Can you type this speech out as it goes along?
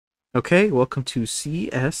Okay, welcome to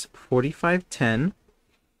CS4510. I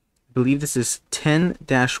believe this is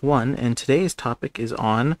 10-1, and today's topic is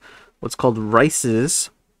on what's called Rice's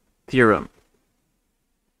Theorem.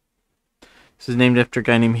 This is named after a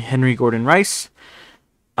guy named Henry Gordon Rice.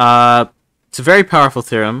 It's a very powerful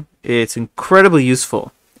theorem. It's incredibly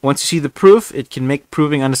useful. Once you see the proof, it can make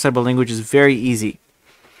proving undecidable languages very easy.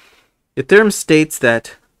 The theorem states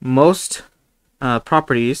that most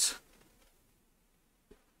properties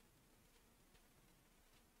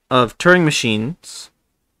of Turing machines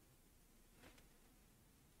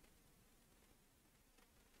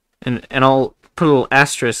and I'll put a little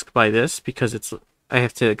asterisk by this because I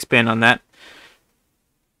have to expand on that,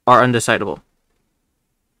 are undecidable.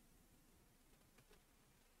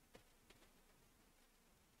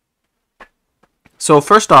 So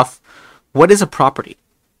first off, what is a property?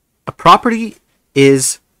 A property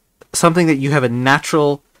is something that you have a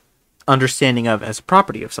natural understanding of as a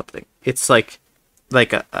property of something. It's like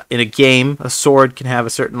in a game, a sword can have a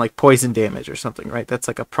certain poison damage or something, right? That's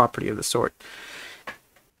like a property of the sword.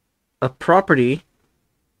 A property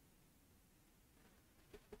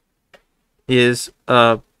is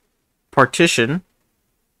a partition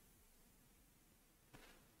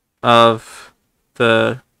of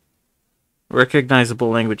the recognizable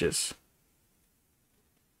languages.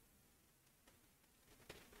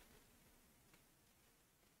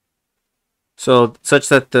 So, such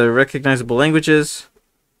that the recognizable languages,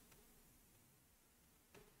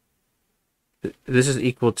 this is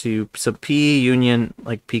equal to some P union,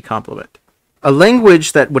 P complement. A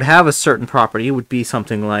language that would have a certain property would be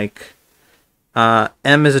something like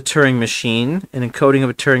M is a Turing machine, an encoding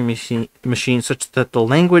of a Turing machine such that the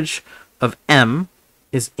language of M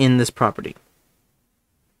is in this property.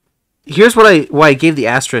 Here's why I gave the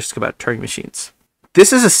asterisk about Turing machines.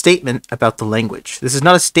 This is a statement about the language. This is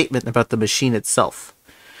not a statement about the machine itself.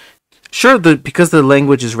 Sure, because the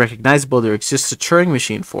language is recognizable, there exists a Turing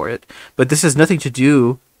machine for it, but this has nothing to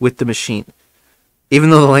do with the machine, even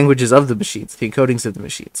though the language is of the machines, the encodings of the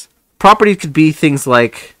machines. Property could be things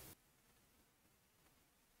like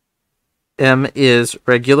M is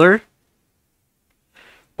regular,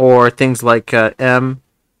 or things like M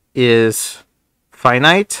is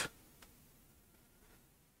finite,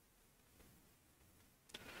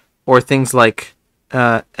 or things like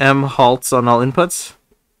M halts on all inputs.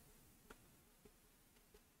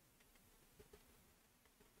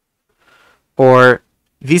 Or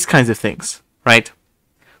these kinds of things, right?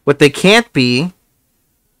 What they can't be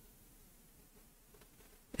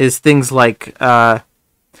is things like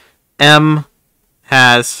M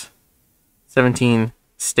has 17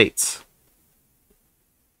 states.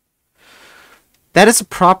 That is a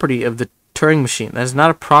property of the Turing machine. That is not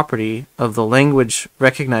a property of the language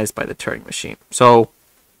recognized by the Turing machine. So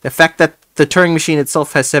the fact that the Turing machine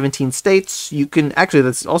itself has 17 states, you can actually,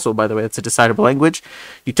 that's also, by the way, that's a decidable language.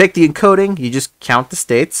 You take the encoding, you just count the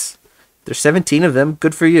states. There's 17 of them.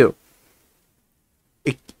 Good for you.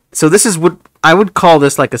 So this is what I would call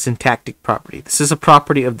this like a syntactic property. This is a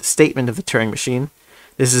property of the statement of the Turing machine.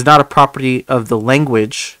 This is not a property of the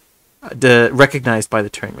language recognized by the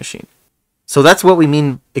Turing machine. So that's what we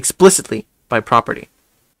mean explicitly by property.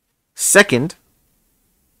 Second,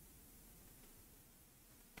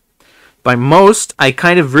 by most, I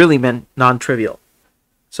kind of really meant non-trivial.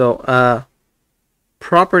 So,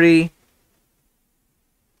 property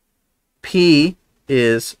P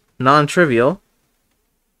is non-trivial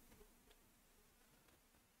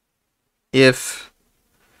if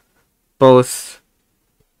both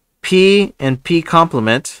P and P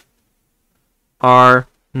complement are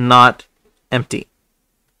not empty.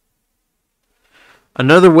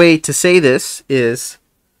 Another way to say this is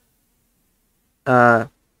there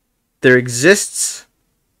exists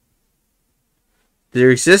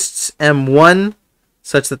M1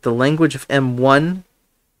 such that the language of M1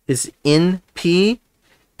 is in P,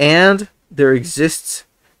 and there exists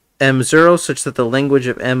M0 such that the language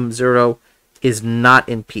of M0 is not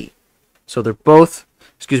in P. So they're both,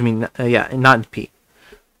 not in P,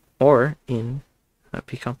 or in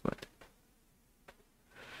P complement.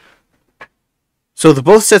 So the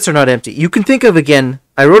both sets are not empty. You can think of, again,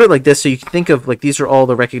 I wrote it like this, so you can think of these are all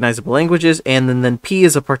the recognizable languages, and then P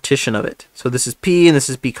is a partition of it. So this is P and this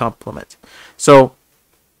is P complement. So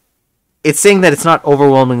it's saying that it's not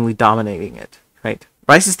overwhelmingly dominating it, right?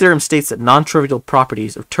 Rice's theorem states that non-trivial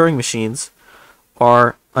properties of Turing machines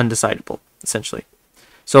are undecidable, essentially.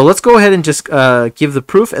 So let's go ahead and just give the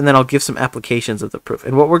proof, and then I'll give some applications of the proof.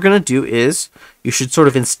 And what we're going to do is, you should sort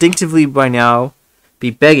of instinctively by now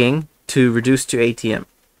be begging to reduce to ATM.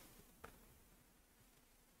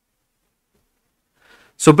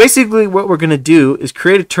 So basically what we're going to do is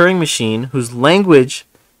create a Turing machine whose language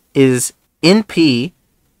is in P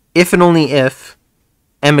if and only if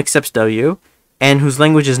M accepts W, and whose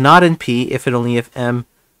language is not in P if and only if M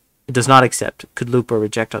does not accept, could loop or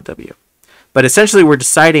reject on W. But essentially we're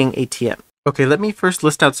deciding a TM. Okay, let me first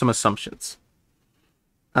list out some assumptions.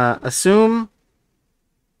 Assume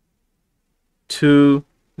to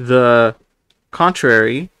the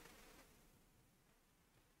contrary,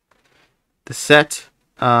 the set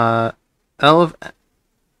L of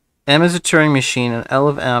M is a Turing machine and L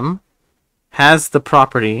of M has the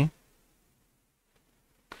property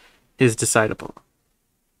is decidable.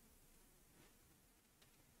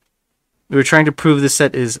 We were trying to prove this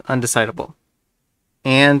set is undecidable.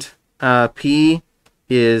 And P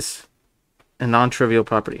is a non-trivial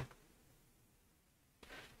property.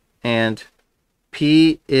 And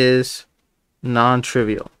P is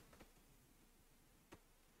non-trivial.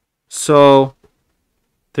 So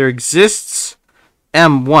there exists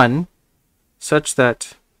M1 such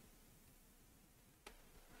that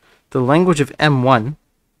the language of M1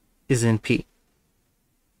 is in P.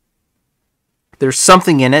 There's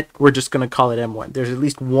something in it. We're just going to call it M1. There's at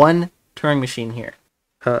least one Turing machine here.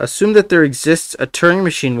 Assume that there exists a Turing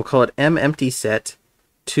machine, we'll call it M empty set,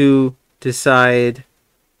 to decide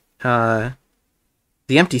the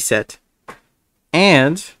empty set,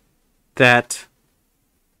 and that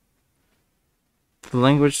the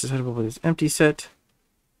language decidable by this empty set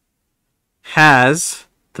has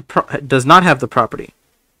does not have the property.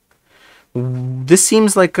 This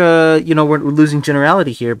seems like we're losing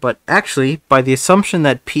generality here, but actually, by the assumption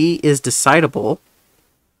that P is decidable,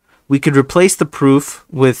 we could replace the proof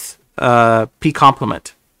with P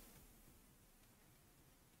complement.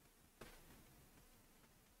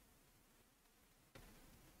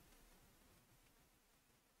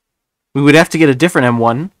 We would have to get a different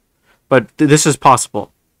M1, but this is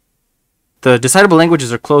possible. The decidable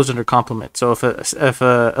languages are closed under complement, so if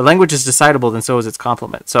a language is decidable, then so is its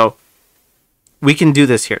complement. So we can do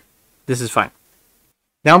this here. This is fine.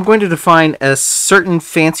 Now I'm going to define a certain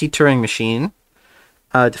fancy Turing machine.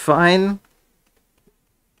 Define,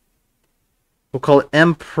 we'll call it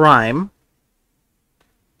M prime,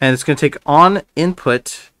 and it's going to take on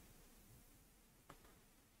input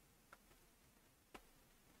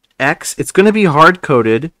X. It's going to be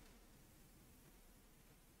hard-coded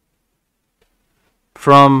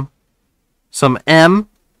from some M,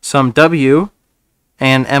 some W,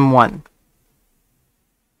 and M1.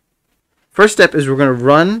 First step is we're going to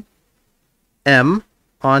run M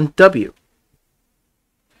on W.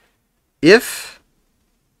 If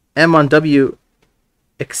M on W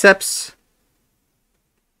accepts,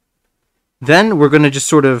 then we're going to just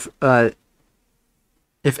sort of,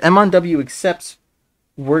 if M on W accepts,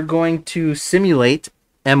 we're going to simulate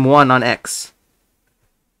M1 on X.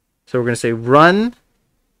 So we're going to say run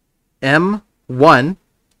M1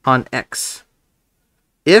 on X.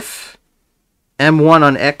 If M1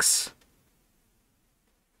 on X,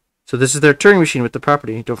 so this is their Turing machine with the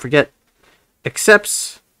property, don't forget,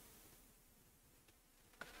 accepts,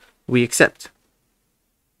 we accept.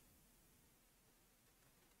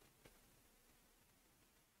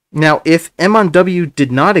 Now, if M on W did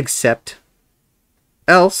not accept,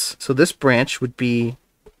 else, so this branch would be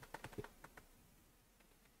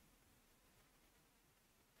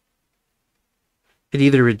it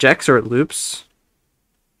either rejects or it loops.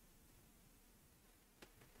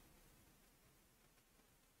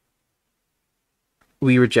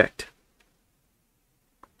 We reject.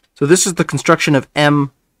 So this is the construction of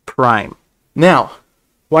M prime. Now,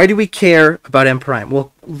 why do we care about M prime?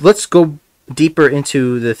 Well, let's go deeper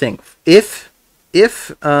into the thing. If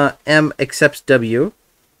M accepts W,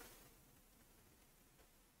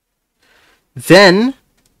 then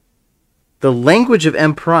the language of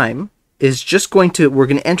M prime is just going to, we're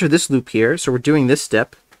going to enter this loop here, so we're doing this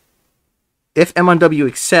step. If M on W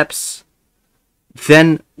accepts,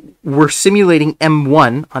 then we're simulating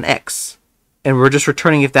M1 on X, and we're just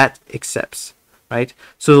returning if that accepts, right?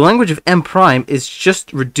 So the language of M prime is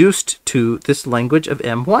just reduced to this language of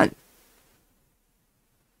M1.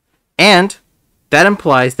 And that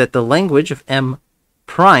implies that the language of M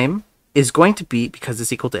prime is going to be, because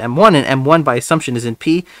it's equal to M1, and M1 by assumption is in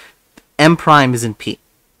P, M prime is in P.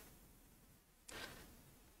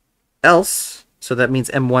 Else, so that means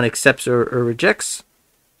M1 accepts or rejects,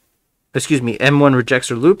 excuse me, M1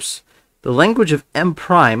 rejects or loops, the language of M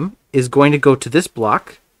prime is going to go to this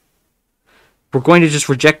block. We're going to just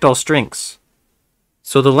reject all strings.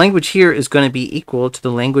 So the language here is going to be equal to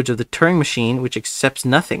the language of the Turing machine, which accepts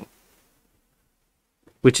nothing,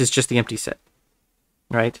 which is just the empty set,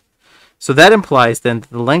 right? So that implies then that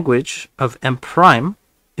the language of M prime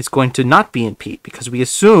is going to not be in P, because we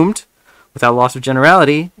assumed, without loss of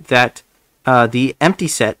generality, that the empty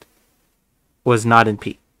set was not in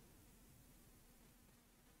P.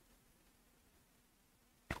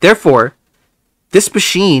 Therefore, this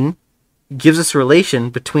machine gives us a relation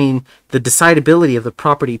between the decidability of the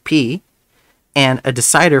property P and a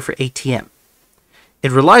decider for ATM.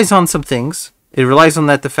 It relies on some things. It relies on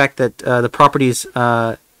the fact that the property is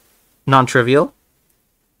non-trivial.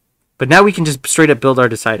 But now we can just straight up build our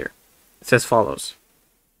decider. It's as follows.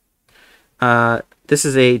 This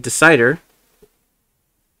is a decider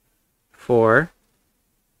for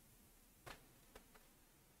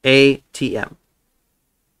ATM.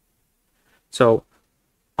 So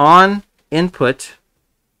on input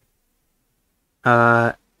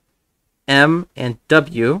M and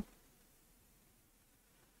W,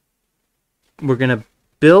 we're going to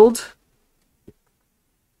build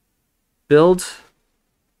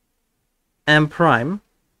M prime,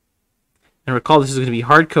 and recall this is going to be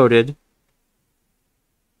hard-coded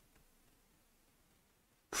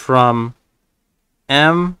from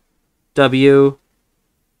M, W,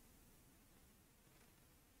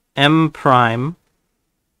 M prime.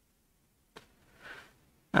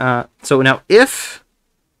 So now if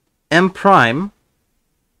M prime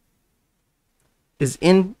is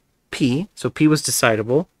in P, so P was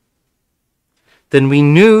decidable, then we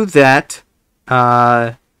knew that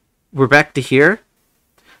we're back to here.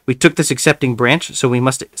 We took this accepting branch, so we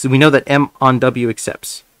know that M on W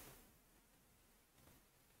accepts.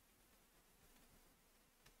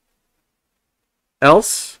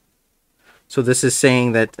 Else, so this is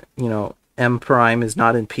saying that, you know, M prime is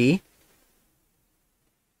not in P.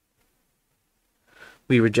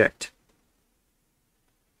 We reject.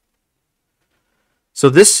 So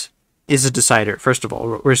this is a decider. First of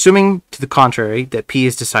all, we're assuming to the contrary that P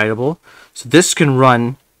is decidable. So this can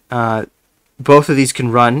run, both of these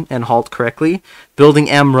can run and halt correctly. Building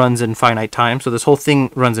M runs in finite time, so this whole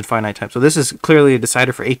thing runs in finite time. So this is clearly a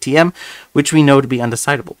decider for ATM, which we know to be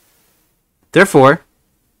undecidable. Therefore,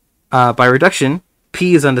 by reduction,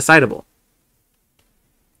 P is undecidable.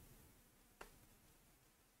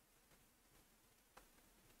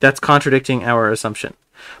 That's contradicting our assumption.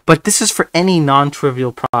 But this is for any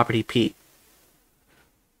non-trivial property P.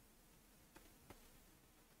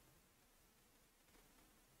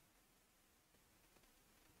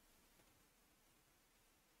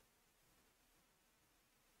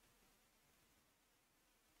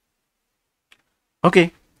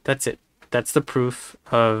 Okay, that's it. That's the proof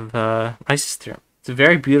of Rice's theorem. It's a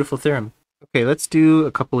very beautiful theorem. Okay, let's do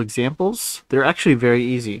a couple examples. They're actually very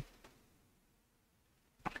easy.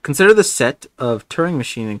 Consider the set of Turing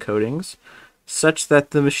machine encodings such that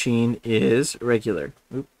the machine is regular.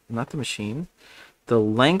 Oop, not the machine. The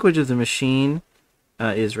language of the machine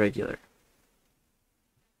is regular.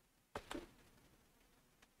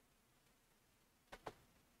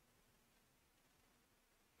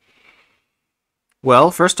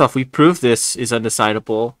 Well, first off, we proved this is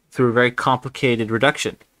undecidable through a very complicated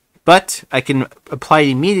reduction. But I can apply it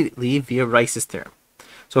immediately via Rice's theorem.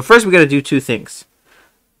 So first we got to do two things.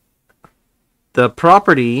 The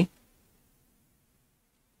property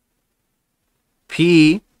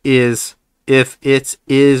P is if it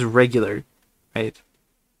is regular, right?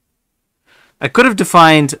 I could have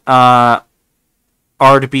defined R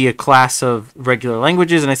to be a class of regular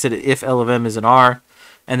languages, and I said if L of M is an R,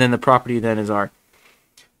 and then the property then is R.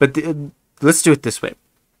 But let's do it this way.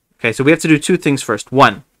 Okay, so we have to do two things first.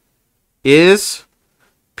 One, is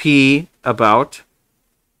P about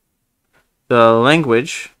the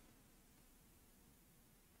language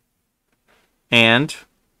and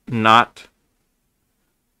not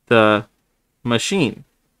the machine?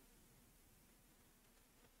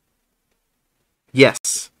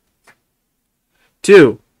 Yes.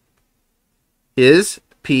 2, is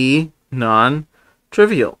P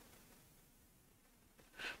non-trivial?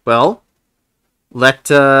 Well, let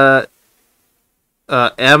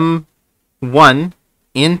M1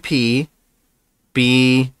 in P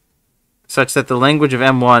be such that the language of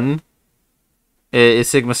M1 is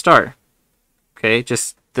sigma star. Okay,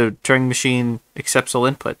 just the Turing machine accepts all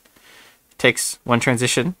input. It takes one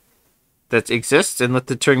transition that exists and let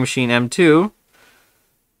the Turing machine M2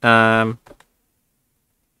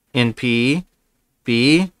 in P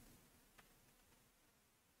be,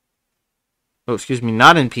 oh, excuse me,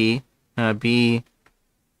 not in P, be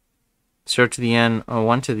 0 to the n or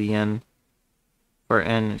 1 to the n where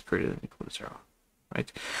n is greater than or equal to 0,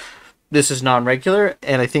 right? This is non-regular,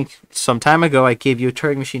 and I think some time ago I gave you a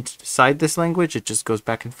Turing machine to decide this language. It just goes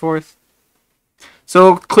back and forth.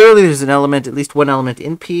 So clearly there's an element, at least one element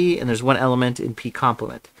in P, and there's one element in P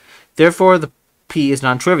complement. Therefore, the P is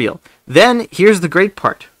non-trivial. Then here's the great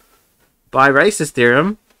part. By Rice's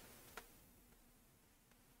theorem,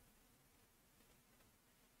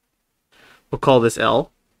 we'll call this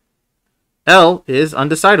L. L is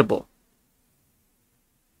undecidable.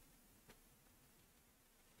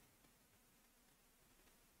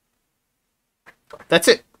 That's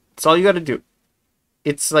it. That's all you got to do.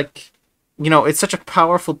 It's like, it's such a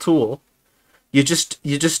powerful tool. You just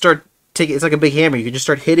start taking. It's like a big hammer. You can just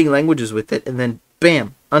start hitting languages with it, and then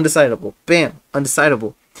bam, undecidable. Bam,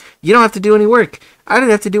 undecidable. You don't have to do any work. I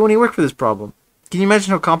didn't have to do any work for this problem. Can you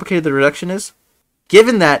imagine how complicated the reduction is?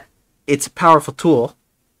 Given that it's a powerful tool,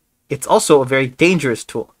 it's also a very dangerous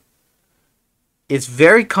tool. It's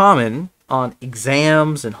very common on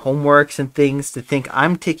exams and homeworks and things to think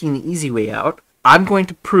I'm taking the easy way out. I'm going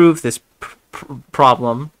to prove this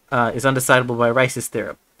problem is undecidable by Rice's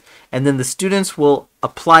theorem. And then the students will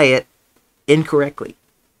apply it incorrectly.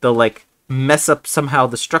 They'll mess up somehow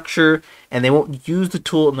the structure, and they won't use the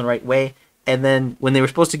tool in the right way. And then when they were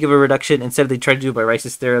supposed to give a reduction, instead they tried to do it by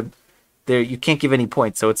Rice's theorem, you can't give any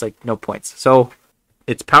points, so it's no points. So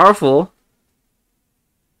it's powerful,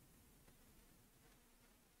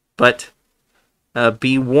 but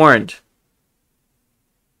be warned.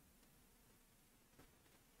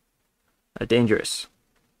 Dangerous.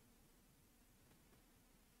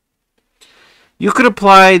 You could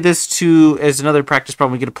apply this to, as another practice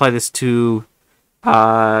problem, we could apply this to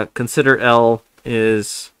consider L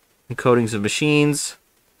is encodings of machines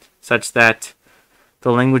such that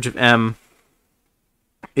the language of M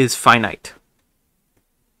is finite.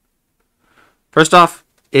 First off,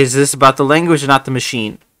 is this about the language and not the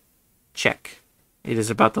machine? Check. It is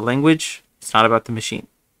about the language. It's not about the machine.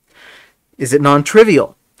 Is it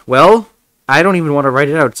non-trivial? Well, I don't even want to write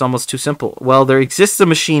it out. It's almost too simple. Well, there exists a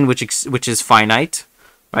machine which is finite,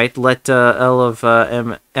 right? Let L of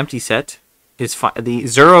M empty set is the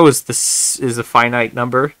 0 is a finite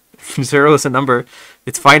number. 0 is a number.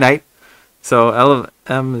 It's finite. So L of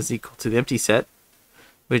M is equal to the empty set,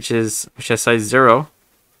 which has size 0.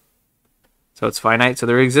 So it's finite. So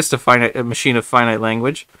there exists a machine of finite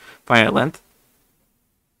language, finite length.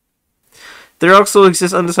 There also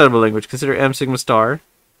exists undecidable language. Consider M sigma star,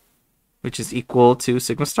 which is equal to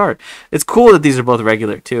sigma star. It's cool that these are both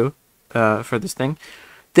regular too, for this thing.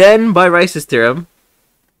 Then by Rice's theorem,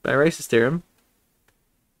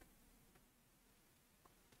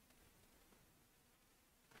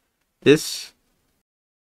 this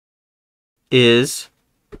is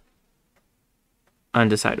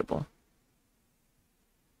undecidable.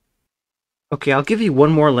 Okay, I'll give you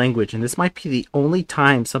one more language, and this might be the only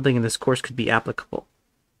time something in this course could be applicable.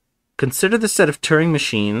 Consider the set of Turing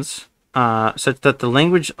machines such that the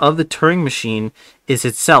language of the Turing machine is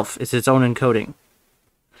its own encoding.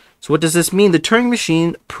 So what does this mean? The Turing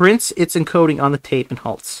machine prints its encoding on the tape and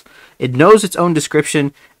halts. It knows its own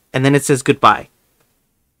description, and then it says goodbye.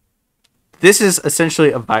 This is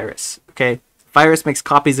essentially a virus, okay? Virus makes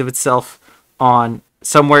copies of itself on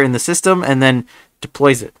somewhere in the system and then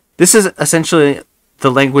deploys it. This is essentially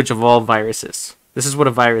the language of all viruses. This is what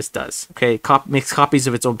a virus does, okay? Makes copies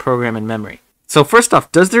of its own program in memory. So first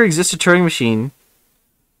off, does there exist a Turing machine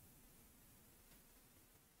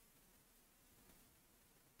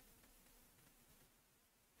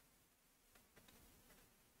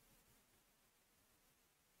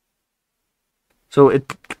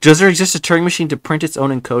does there exist a Turing machine to print its own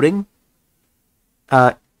encoding?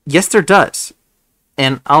 Yes, there does.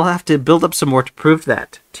 And I'll have to build up some more to prove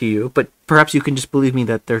that to you, but perhaps you can just believe me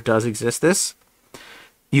that there does exist this.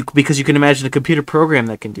 Because you can imagine a computer program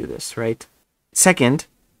that can do this, right? Second,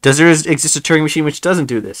 does there exist a Turing machine which doesn't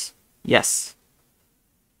do this? Yes.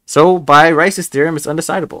 So by Rice's theorem, it's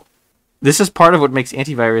undecidable. This is part of what makes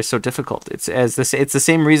antivirus so difficult. It's the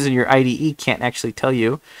same reason your IDE can't actually tell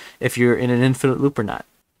you if you're in an infinite loop or not.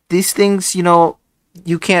 These things,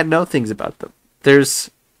 you can't know things about them.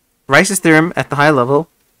 There's Rice's theorem at the high level.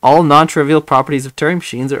 All non-trivial properties of Turing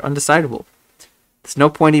machines are undecidable. There's no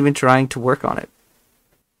point even trying to work on it.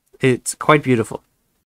 It's quite beautiful.